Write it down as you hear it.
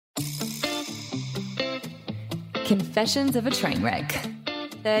Confessions of a Trainwreck.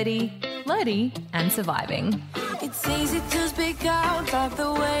 30, flirty, and surviving. It's easy to speak out about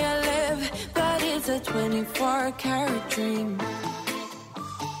the way I live, but it's a 24-karat dream.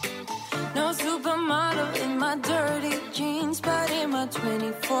 No supermodel in my dirty jeans, but in my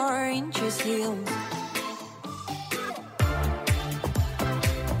 24 inches heels.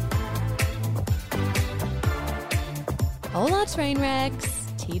 Hola Trainwrecks,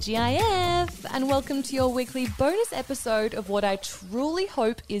 TGIF, and welcome to your weekly bonus episode of what I truly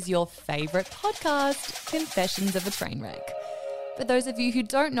hope is your favourite podcast, Confessions of a Trainwreck. For those of you who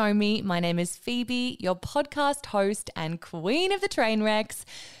don't know me, my name is Phoebe, your podcast host and queen of the Trainwrecks,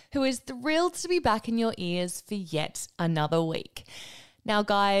 who is thrilled to be back in your ears for yet another week. Now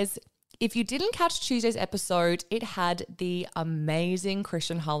guys, if you didn't catch Tuesday's episode, it had the amazing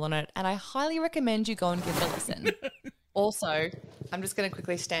Christian Hull on it, and I highly recommend you go and give it a listen. Also, I'm just going to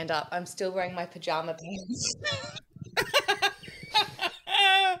quickly stand up. I'm still wearing my pajama pants.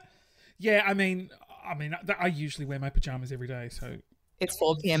 Yeah, I mean, I usually wear my pajamas every day, so It's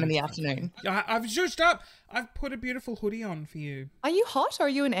 4 p.m. in the afternoon. I've zhuzhed up. I've put a beautiful hoodie on for you. Are you hot or are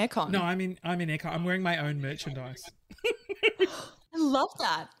you in aircon? No, I'm in aircon. I'm wearing my own merchandise. I love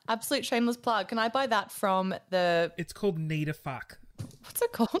that. Absolute shameless plug. Can I buy that from the... It's called Need a Fuck. What's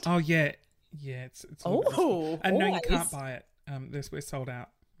it called? Oh yeah, it's. Oh, and no, you always. can't buy it. We're sold out.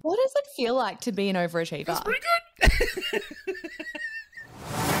 What does it feel like to be an overachiever? It's pretty good.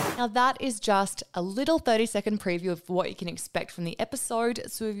 Now that is just a little 30-second preview of what you can expect from the episode.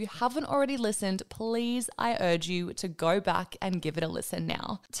 So if you haven't already listened, please, I urge you to go back and give it a listen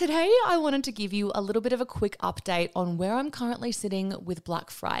now. Today, I wanted to give you a little bit of a quick update on where I'm currently sitting with Black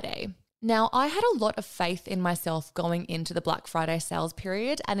Friday. Now, I had a lot of faith in myself going into the Black Friday sales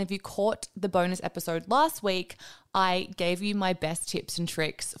period, and if you caught the bonus episode last week, I gave you my best tips and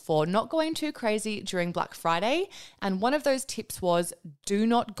tricks for not going too crazy during Black Friday, and one of those tips was do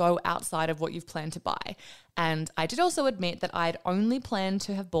not go outside of what you've planned to buy. And I did also admit that I'd only planned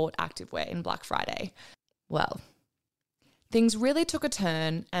to have bought activewear in Black Friday. Well, things really took a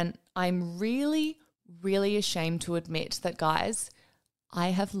turn, and I'm really, really ashamed to admit that, guys,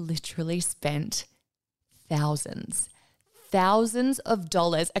 I have literally spent thousands of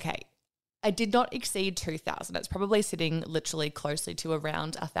dollars. Okay, I did not exceed $2,000. It's probably sitting literally closely to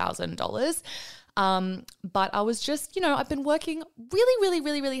around $1,000. But I was just, I've been working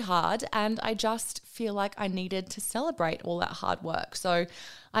really hard, and I just feel like I needed to celebrate all that hard work. So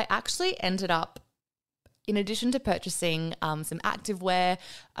I actually ended up, in addition to purchasing some activewear,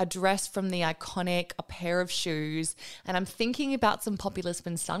 a dress from The Iconic, a pair of shoes, and I'm thinking about some Poppy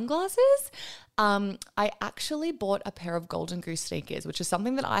Lisbon sunglasses, I actually bought a pair of Golden Goose sneakers, which is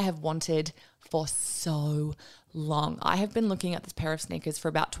something that I have wanted for so long. I have been looking at this pair of sneakers for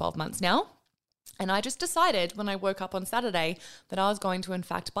about 12 months now. And I just decided when I woke up on Saturday that I was going to, in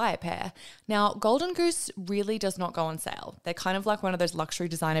fact, buy a pair. Now, Golden Goose really does not go on sale. They're kind of like one of those luxury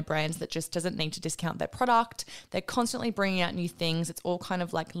designer brands that just doesn't need to discount their product. They're constantly bringing out new things. It's all kind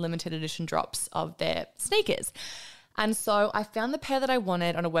of like limited edition drops of their sneakers. And so I found the pair that I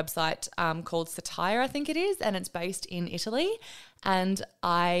wanted on a website called Satire, I think it is, and it's based in Italy. And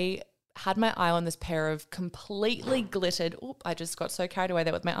I had my eye on this pair of completely glittered, I just got so carried away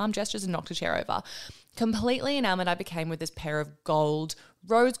there with my arm gestures and knocked a chair over. Completely enamored I became with this pair of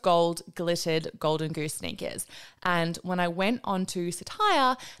rose gold glittered Golden Goose sneakers. And when I went onto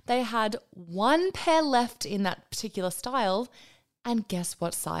Satire, they had one pair left in that particular style, and guess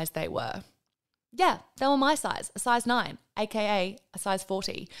what size they were? Yeah, they were my size, a size 9, aka a size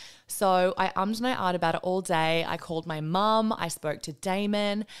 40. So I ummed and I ahed about it all day. I called my mum, I spoke to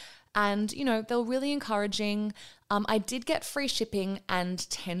Damon, and, they were really encouraging. I did get free shipping and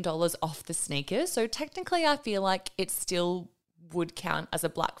 $10 off the sneakers. So technically I feel like it still would count as a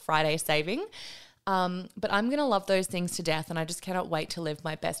Black Friday saving. But I'm going to love those things to death, and I just cannot wait to live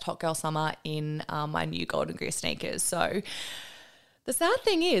my best hot girl summer in my new Golden Goose sneakers. So the sad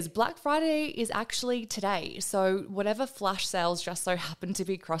thing is Black Friday is actually today. So whatever flash sales just so happen to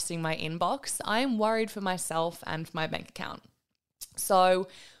be crossing my inbox, I am worried for myself and for my bank account. So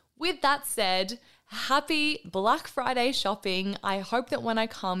with that said, happy Black Friday shopping. I hope that when I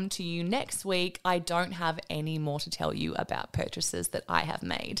come to you next week, I don't have any more to tell you about purchases that I have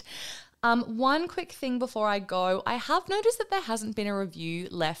made. One quick thing before I go, I have noticed that there hasn't been a review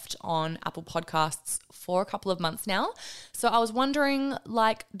left on Apple Podcasts for a couple of months now. So I was wondering,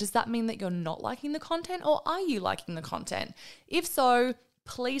 does that mean that you're not liking the content, or are you liking the content? If so,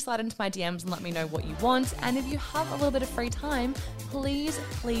 please slide into my DMs and let me know what you want. And if you have a little bit of free time, please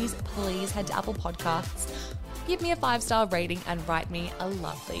head to Apple Podcasts, give me a 5-star rating and write me a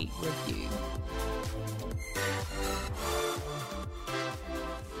lovely review.